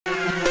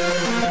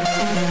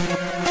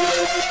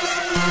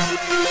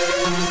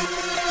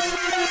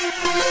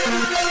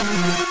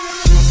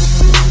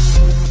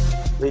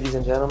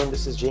ladies and gentlemen,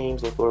 this is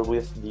James Lothor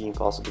with the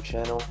Impossible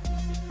channel,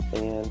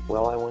 and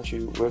well,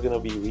 we're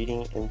gonna be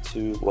reading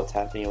into what's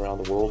happening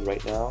around the world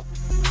right now.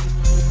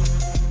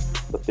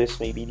 But this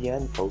may be the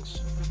end,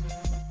 folks.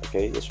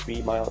 Okay, this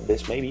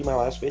may be my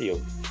last video.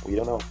 We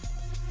don't know,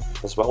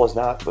 as well as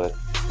not. But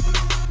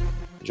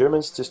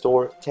Germans to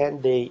store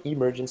 10-day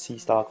emergency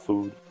stock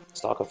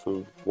of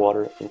food,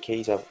 water in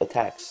case of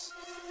attacks.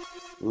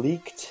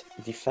 Leaked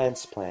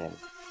defense plan.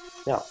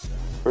 Now,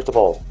 first of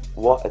all,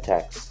 what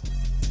attacks?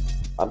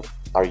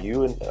 Are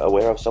you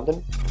aware of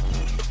something?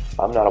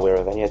 I'm not aware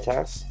of any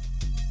attacks.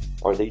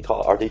 Are they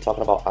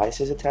talking about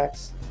ISIS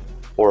attacks?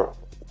 Or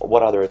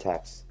what other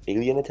attacks?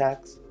 Alien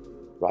attacks?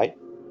 Right?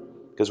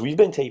 Because we've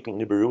been taping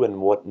Nibiru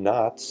and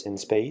whatnot in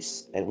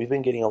space, and we've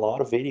been getting a lot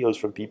of videos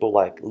from people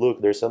like,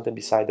 look, there's something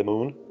beside the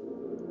moon.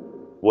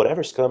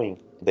 Whatever's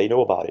coming, they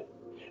know about it.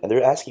 And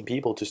they're asking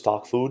people to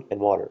stock food and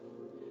water.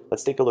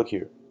 Let's take a look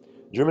here.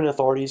 German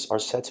authorities are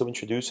set to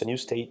introduce a new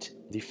state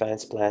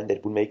defense plan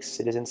that would make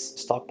citizens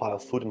stockpile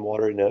food and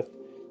water enough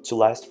to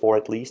last for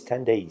at least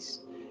 10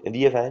 days in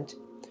the event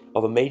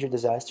of a major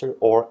disaster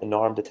or an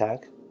armed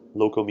attack,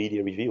 local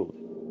media revealed.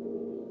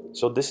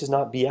 So this is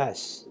not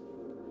BS.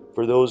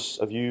 For those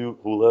of you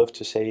who love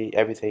to say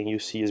everything you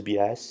see is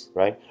BS,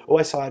 right? Oh,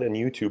 I saw it on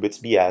YouTube, it's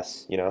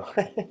BS, you know.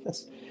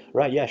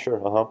 Right, yeah, sure,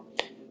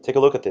 Take a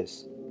look at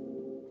this.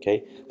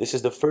 Okay, this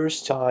is the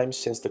first time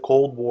since the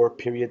Cold War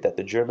period that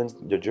the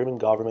German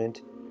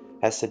government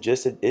has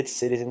suggested its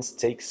citizens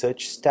take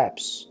such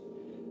steps.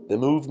 The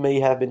move may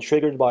have been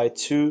triggered by the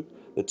two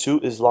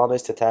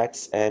Islamist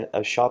attacks and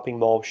a shopping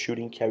mall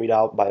shooting carried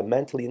out by a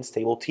mentally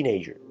unstable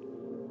teenager.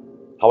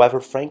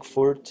 However,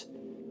 Frankfurter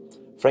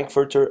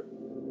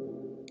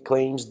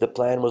claims the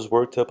plan was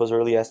worked up as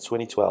early as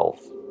 2012.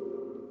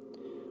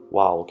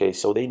 Wow, okay,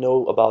 so they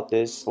know about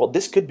this. Well,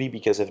 this could be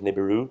because of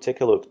Nibiru. Take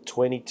a look,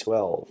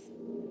 2012.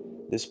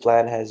 This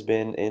plan has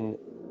been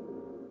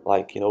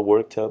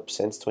worked up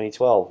since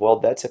 2012. Well,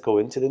 that's a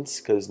coincidence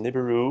because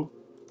Nibiru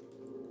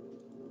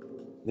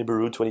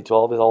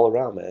 2012 is all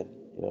around, man.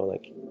 You know,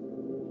 like,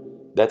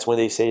 that's when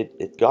they say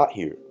it got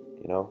here,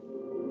 you know.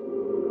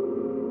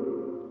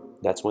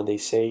 That's when they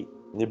say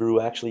Nibiru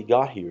actually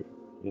got here,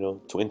 you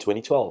know, in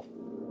 2012,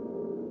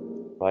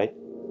 right?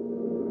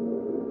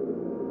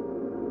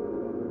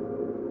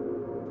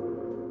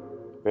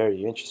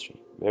 Very interesting,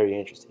 very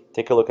interesting.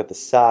 Take a look at the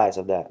size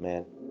of that,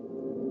 man.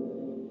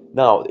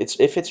 Now,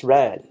 if it's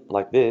red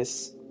like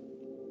this,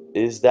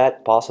 is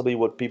that possibly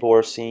what people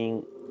are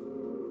seeing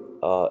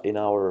in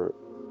the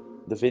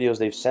videos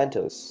they've sent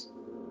us?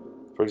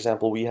 For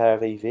example, we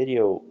have a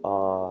video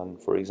on,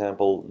 for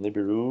example,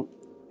 Nibiru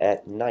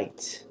at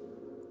night.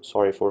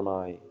 Sorry for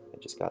I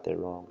just got that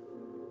wrong.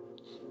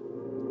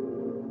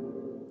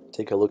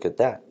 Take a look at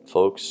that,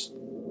 folks.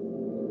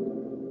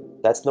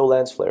 That's no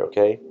lens flare,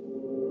 okay?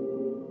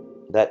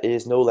 That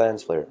is no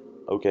lens flare,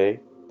 okay?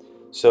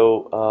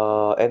 So,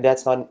 and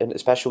that's not an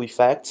especially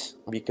fact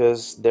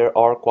because there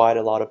are quite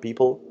a lot of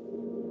people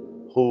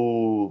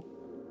who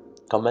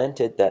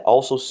commented that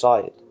also saw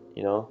it,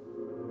 you know.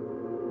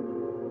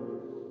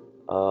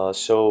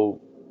 So,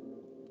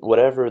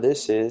 whatever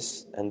this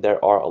is, and there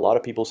are a lot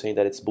of people saying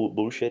that it's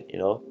bullshit, you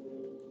know.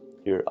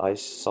 Here, I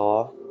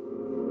saw.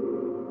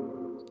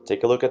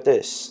 Take a look at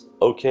this.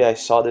 Okay, I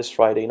saw this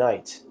Friday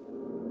night.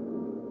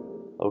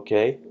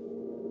 Okay.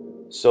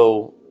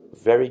 So,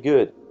 very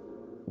good.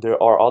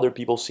 There are other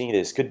people seeing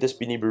this. Could this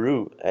be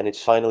Nibiru and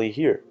it's finally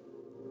here?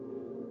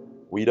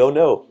 We don't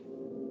know.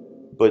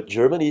 But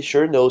Germany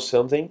sure knows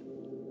something,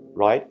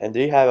 right? And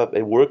they have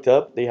it worked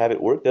up. They have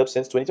it worked up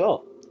since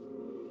 2012.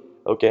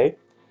 Okay?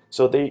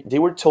 So they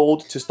were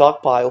told to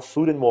stockpile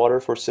food and water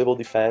for civil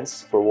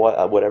defense for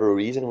whatever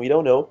reason, we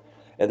don't know.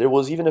 And there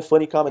was even a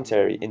funny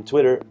commentary in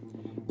Twitter.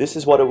 This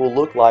is what it will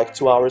look like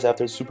 2 hours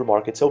after the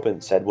supermarkets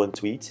open, said one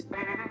tweet.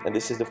 And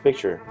this is the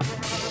picture.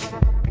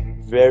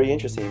 Very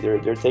interesting.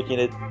 They're taking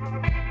it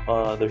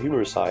on the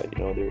humorous side,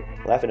 you know. They're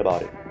laughing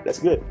about it. That's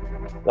good.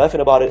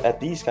 Laughing about it at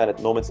these kind of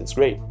moments, it's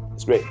great.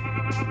 It's great.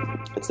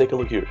 Let's take a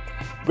look here.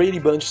 Brady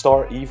Bunch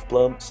star Eve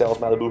Plum sells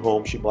Malibu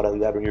home she bought at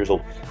 11 years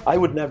old. I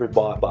would never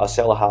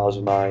sell a house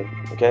of mine,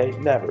 okay?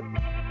 Never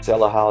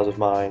sell a house of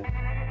mine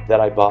that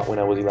I bought when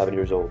I was 11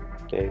 years old,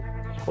 okay?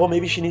 Oh,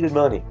 maybe she needed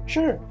money.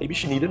 Sure, maybe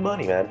she needed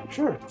money, man.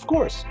 Sure, of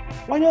course.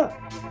 Why not?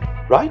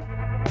 Right?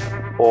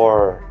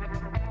 Or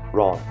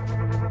wrong?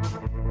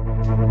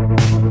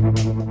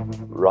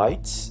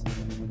 Right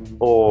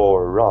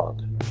or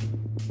wrong?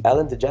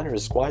 Ellen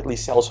DeGeneres quietly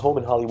sells home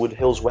in Hollywood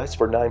Hills West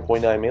for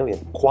 $9.9 million.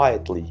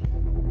 Quietly.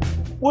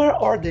 Where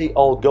are they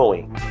all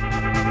going?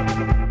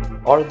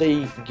 Are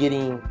they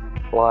getting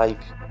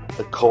like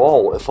a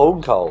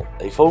phone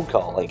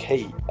call, like,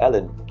 hey,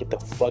 Ellen, get the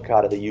fuck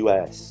out of the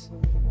US.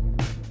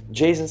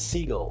 Jason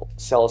Segel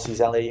sells his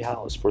LA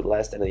house for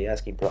less than the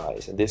asking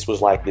price, and this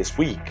was like this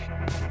week,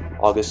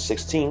 August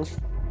 16th,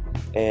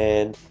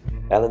 and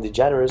Ellen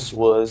DeGeneres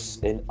was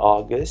in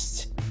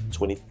August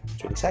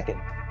 22nd.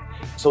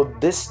 So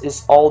this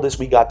is all this.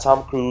 We got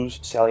Tom Cruise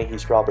selling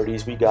his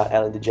properties. We got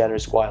Ellen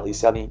DeGeneres quietly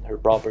selling her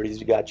properties.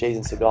 We got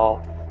Jason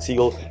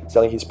Segel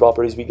selling his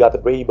properties. We got the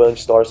Brady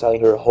Bunch star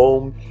selling her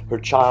home, her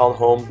child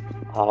home,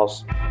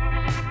 house.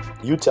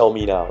 You tell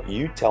me now.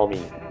 You tell me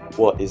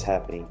what is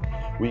happening.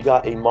 We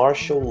got a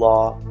martial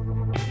law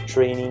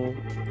training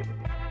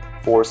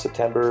for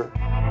September.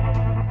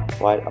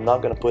 Right? I'm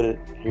not gonna put it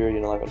here.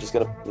 You know, like I'm just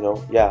gonna, you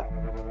know, yeah.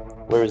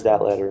 Where is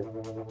that letter?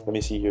 Let me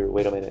see here.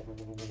 Wait a minute.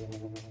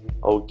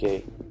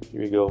 Okay,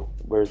 here you go.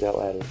 Where's that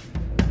ladder?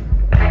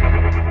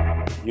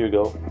 Here you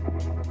go.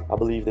 I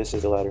believe this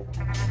is the ladder.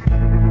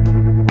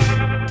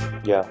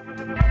 Yeah.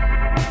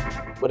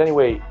 But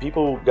anyway,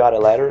 people got a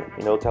letter,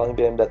 you know, telling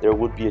them that there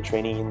would be a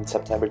training in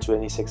September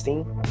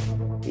 2016.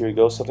 Here you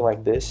go, something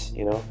like this,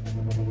 you know.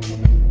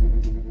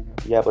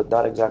 Yeah, but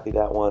not exactly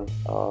that one.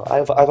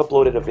 I've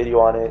uploaded a video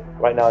on it.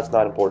 Right now it's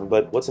not important,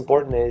 but what's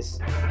important is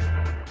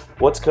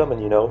what's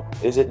coming, you know.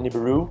 Is it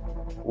Nibiru?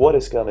 What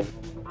is coming?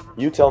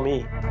 You tell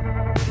me.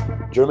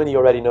 Germany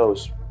already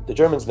knows. The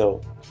Germans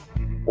know.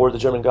 Or the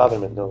German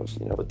government knows,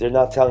 you know, but they're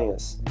not telling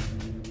us.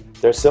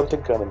 There's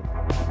something coming.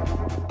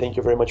 Thank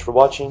you very much for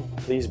watching.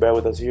 Please bear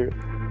with us here.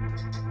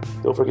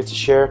 Don't forget to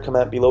share,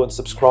 comment below, and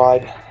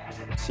subscribe.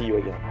 See you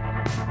again.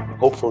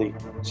 Hopefully,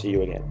 see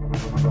you again.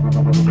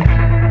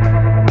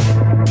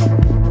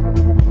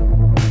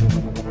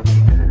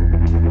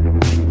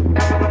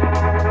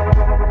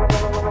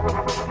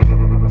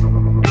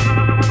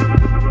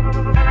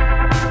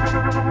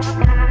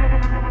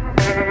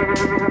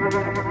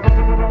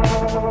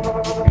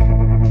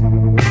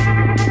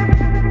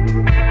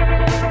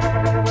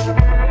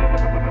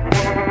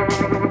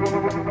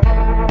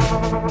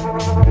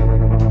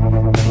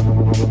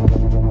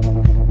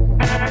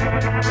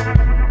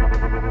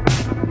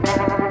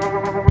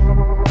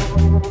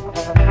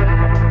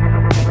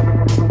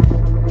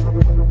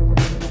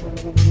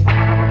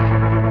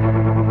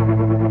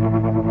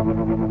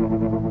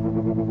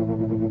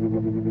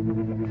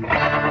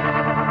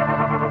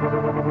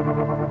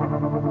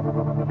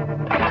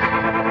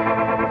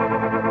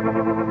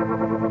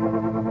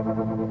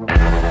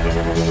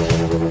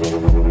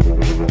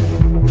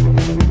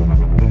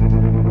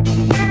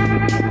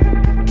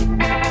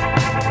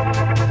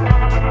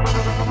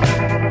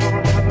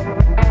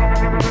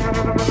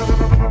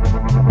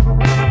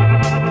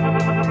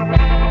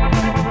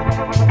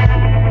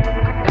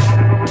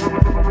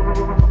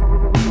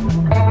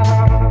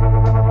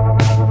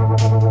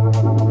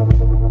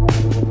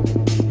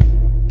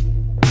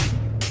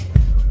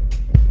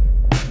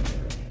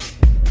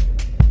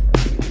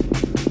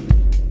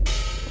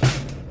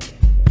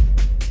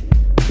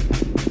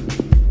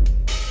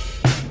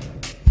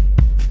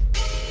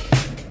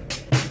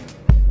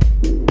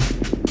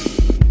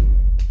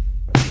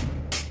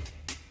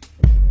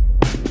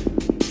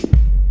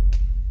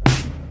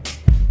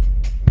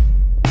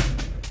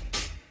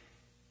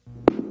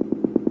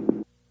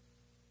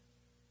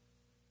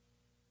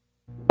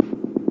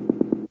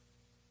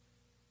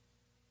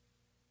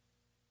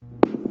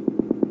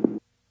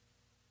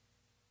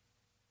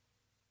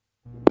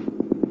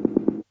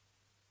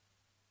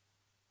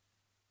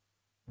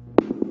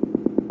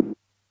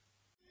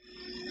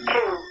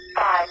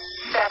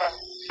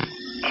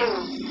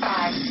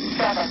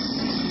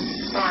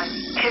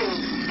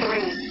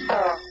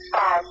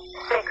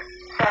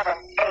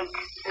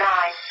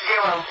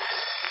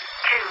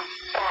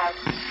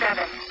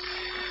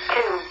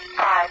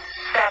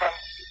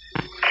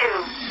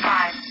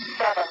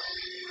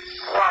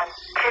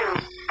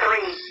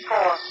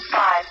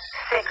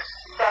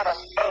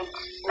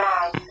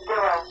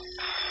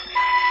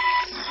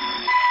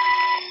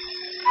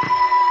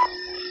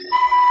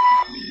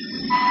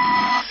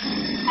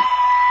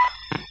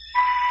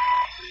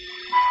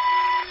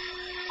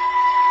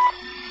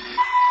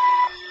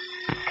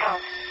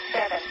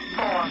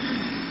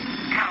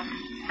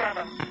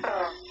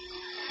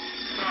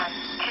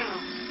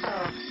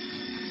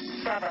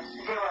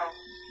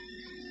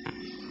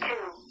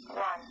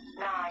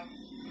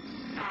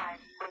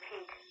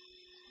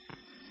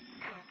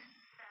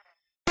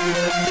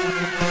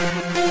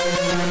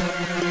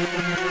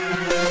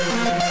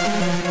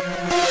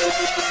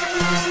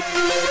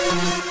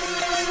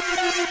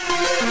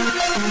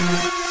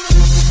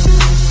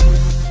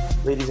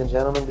 Ladies and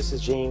gentlemen, this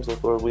is James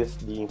Lothor with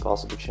the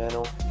Impossible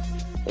channel,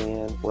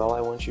 and well,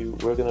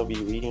 we're going to be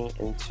reading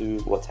into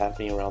what's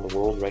happening around the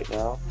world right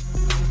now,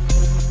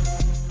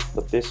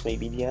 but this may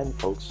be the end,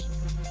 folks.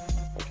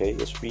 Okay,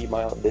 this may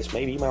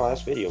be my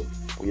last video.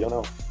 We don't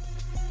know,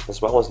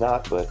 as well as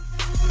not, but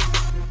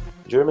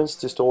Germans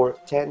to store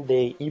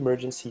 10-day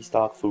emergency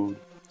stock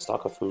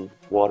of food,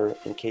 water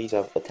in case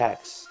of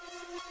attacks.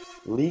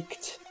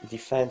 Leaked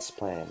defense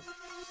plan.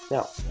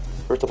 Now,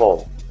 first of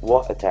all,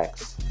 what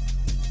attacks?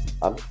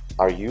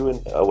 Are you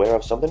aware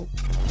of something?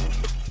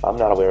 I'm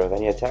not aware of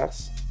any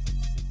attacks.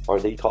 Are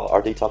they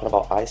talking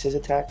about ISIS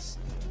attacks?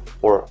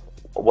 Or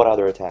what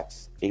other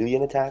attacks?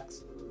 Alien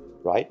attacks?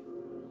 Right?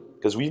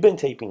 Because we've been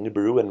taping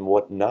Nibiru and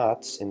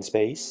whatnots in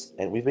space,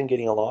 and we've been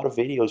getting a lot of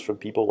videos from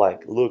people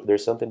like, look,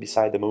 there's something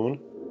beside the moon.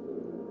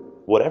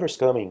 Whatever's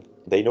coming,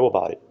 They know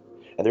about it,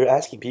 and they're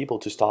asking people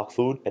to stock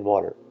food and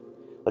water.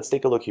 Let's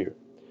take a look here.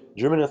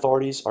 German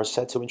authorities are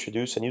set to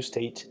introduce a new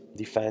state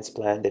defense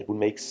plan that would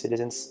make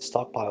citizens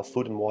stockpile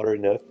food and water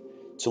enough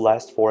to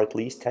last for at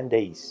least 10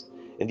 days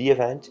in the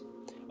event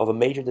of a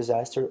major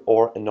disaster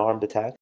or an armed attack.